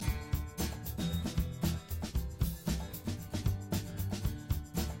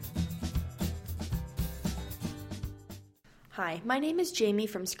Hi, my name is Jamie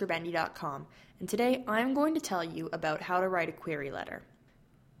from Scribendi.com, and today I'm going to tell you about how to write a query letter.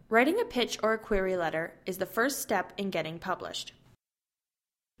 Writing a pitch or a query letter is the first step in getting published.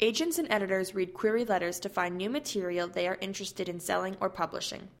 Agents and editors read query letters to find new material they are interested in selling or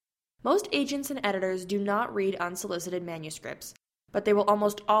publishing. Most agents and editors do not read unsolicited manuscripts, but they will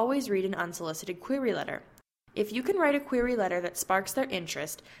almost always read an unsolicited query letter. If you can write a query letter that sparks their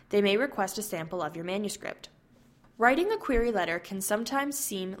interest, they may request a sample of your manuscript. Writing a query letter can sometimes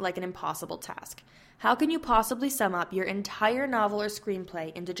seem like an impossible task. How can you possibly sum up your entire novel or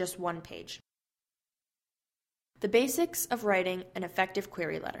screenplay into just one page? The basics of writing an effective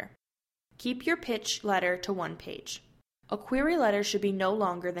query letter. Keep your pitch letter to one page. A query letter should be no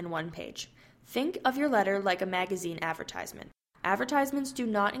longer than one page. Think of your letter like a magazine advertisement. Advertisements do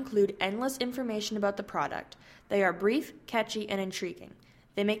not include endless information about the product. They are brief, catchy, and intriguing.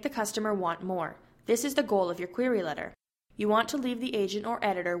 They make the customer want more. This is the goal of your query letter. You want to leave the agent or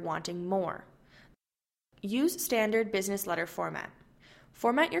editor wanting more. Use standard business letter format.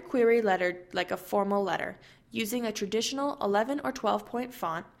 Format your query letter like a formal letter, using a traditional 11 or 12-point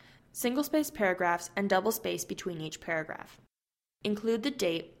font, single-space paragraphs, and double space between each paragraph. Include the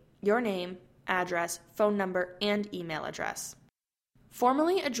date, your name, address, phone number, and email address.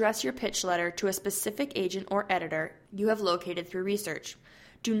 Formally address your pitch letter to a specific agent or editor you have located through research.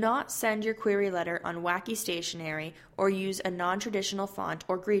 Do not send your query letter on wacky stationery or use a non-traditional font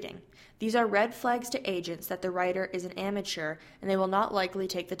or greeting. These are red flags to agents that the writer is an amateur and they will not likely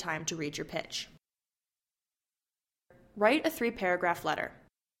take the time to read your pitch. Write a 3-paragraph letter.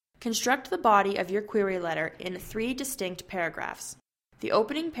 Construct the body of your query letter in 3 distinct paragraphs. The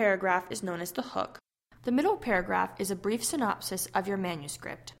opening paragraph is known as the hook. The middle paragraph is a brief synopsis of your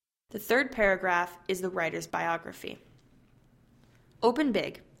manuscript. The third paragraph is the writer's biography. Open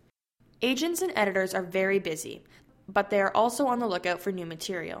big. Agents and editors are very busy, but they are also on the lookout for new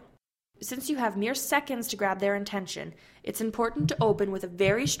material. Since you have mere seconds to grab their attention, it's important to open with a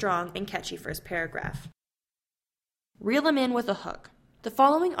very strong and catchy first paragraph. Reel them in with a hook. The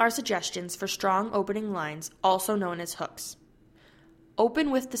following are suggestions for strong opening lines, also known as hooks. Open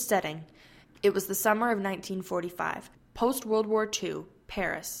with the setting. It was the summer of 1945, post-World War II,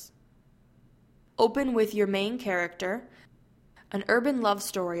 Paris. Open with your main character, an urban love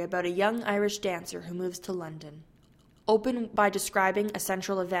story about a young Irish dancer who moves to London. Open by describing a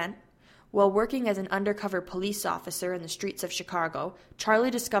central event. While working as an undercover police officer in the streets of Chicago,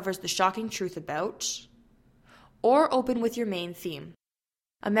 Charlie discovers the shocking truth about... Or open with your main theme,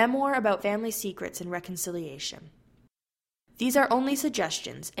 a memoir about family secrets and reconciliation. These are only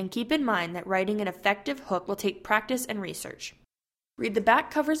suggestions, and keep in mind that writing an effective hook will take practice and research. Read the back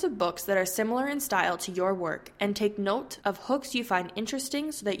covers of books that are similar in style to your work, and take note of hooks you find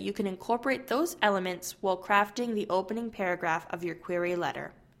interesting so that you can incorporate those elements while crafting the opening paragraph of your query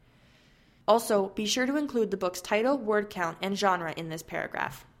letter. Also, be sure to include the book's title, word count, and genre in this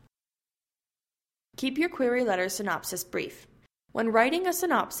paragraph. Keep your query letter synopsis brief. When writing a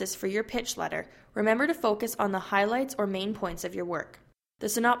synopsis for your pitch letter, remember to focus on the highlights or main points of your work. The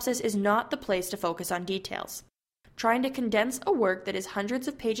synopsis is not the place to focus on details. Trying to condense a work that is hundreds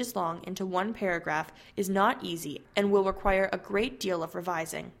of pages long into one paragraph is not easy and will require a great deal of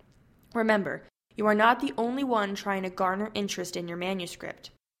revising. Remember, you are not the only one trying to garner interest in your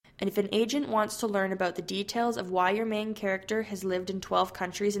manuscript. And if an agent wants to learn about the details of why your main character has lived in 12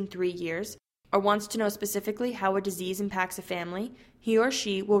 countries in 3 years, or wants to know specifically how a disease impacts a family, he or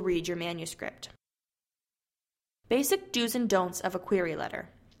she will read your manuscript. Basic do's and don'ts of a query letter.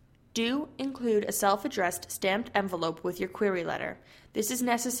 Do include a self-addressed stamped envelope with your query letter. This is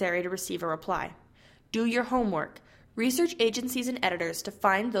necessary to receive a reply. Do your homework. Research agencies and editors to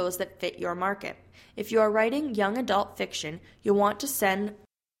find those that fit your market. If you are writing young adult fiction, you'll want to send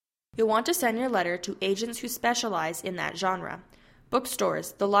your letter to agents who specialize in that genre.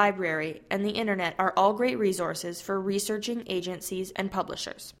 Bookstores, the library, and the internet are all great resources for researching agencies and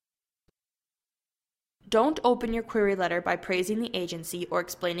publishers. Don't open your query letter by praising the agency or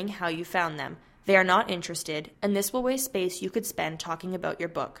explaining how you found them. They are not interested, and this will waste space you could spend talking about your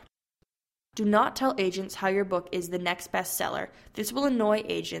book. Do not tell agents how your book is the next bestseller. This will annoy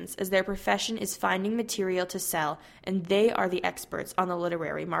agents as their profession is finding material to sell, and they are the experts on the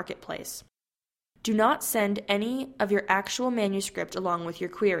literary marketplace. Do not send any of your actual manuscript along with your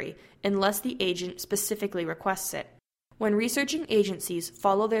query, unless the agent specifically requests it. When researching agencies,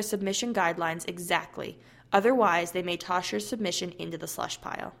 follow their submission guidelines exactly. Otherwise, they may toss your submission into the slush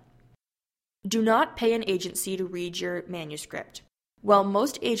pile. Do not pay an agency to read your manuscript. While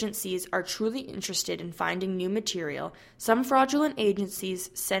most agencies are truly interested in finding new material, some fraudulent agencies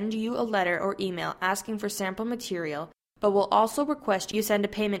send you a letter or email asking for sample material but will also request you send a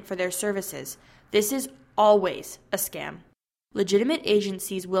payment for their services. This is always a scam. Legitimate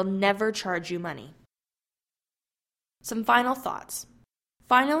agencies will never charge you money. Some final thoughts.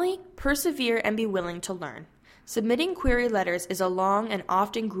 Finally, persevere and be willing to learn. Submitting query letters is a long and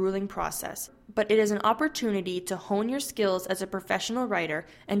often grueling process, but it is an opportunity to hone your skills as a professional writer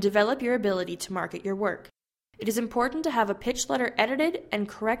and develop your ability to market your work. It is important to have a pitch letter edited and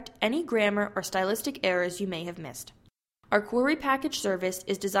correct any grammar or stylistic errors you may have missed. Our query package service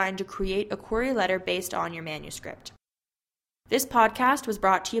is designed to create a query letter based on your manuscript. This podcast was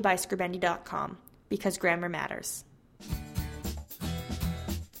brought to you by Scribendi.com, because grammar matters.